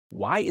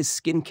Why is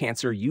skin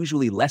cancer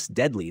usually less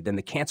deadly than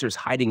the cancers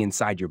hiding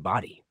inside your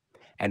body?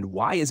 And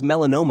why is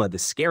melanoma the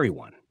scary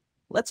one?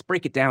 Let's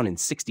break it down in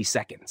 60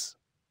 seconds.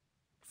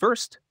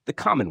 First, the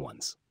common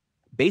ones.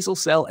 Basal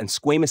cell and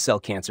squamous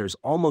cell cancers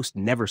almost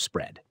never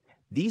spread.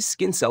 These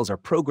skin cells are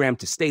programmed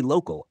to stay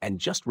local and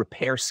just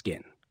repair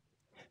skin.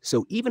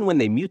 So even when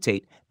they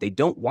mutate, they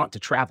don't want to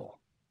travel.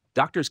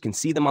 Doctors can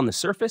see them on the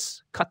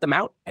surface, cut them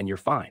out, and you're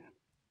fine.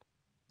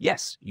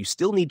 Yes, you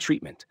still need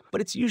treatment, but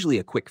it's usually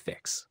a quick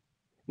fix.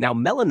 Now,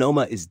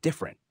 melanoma is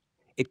different.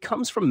 It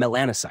comes from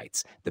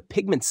melanocytes, the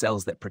pigment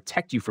cells that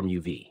protect you from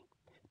UV.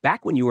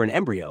 Back when you were an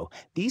embryo,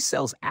 these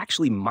cells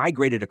actually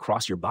migrated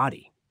across your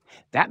body.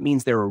 That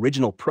means their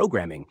original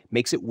programming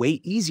makes it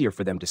way easier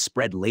for them to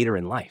spread later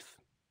in life.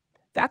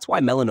 That's why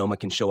melanoma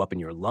can show up in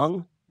your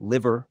lung,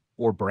 liver,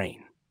 or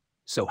brain.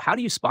 So how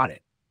do you spot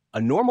it?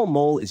 A normal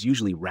mole is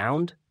usually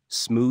round,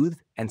 smooth,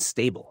 and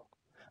stable.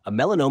 A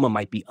melanoma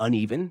might be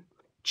uneven,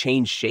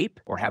 change shape,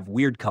 or have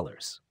weird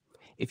colors.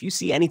 If you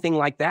see anything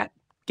like that,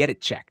 get it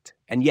checked.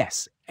 And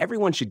yes,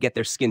 everyone should get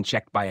their skin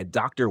checked by a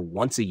doctor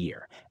once a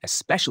year,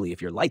 especially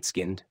if you're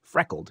light-skinned,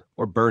 freckled,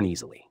 or burn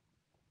easily.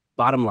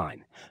 Bottom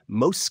line,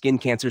 most skin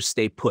cancers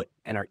stay put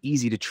and are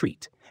easy to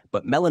treat,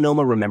 but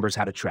melanoma remembers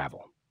how to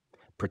travel.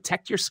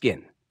 Protect your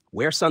skin,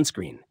 wear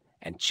sunscreen,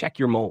 and check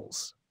your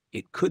moles.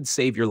 It could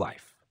save your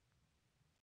life.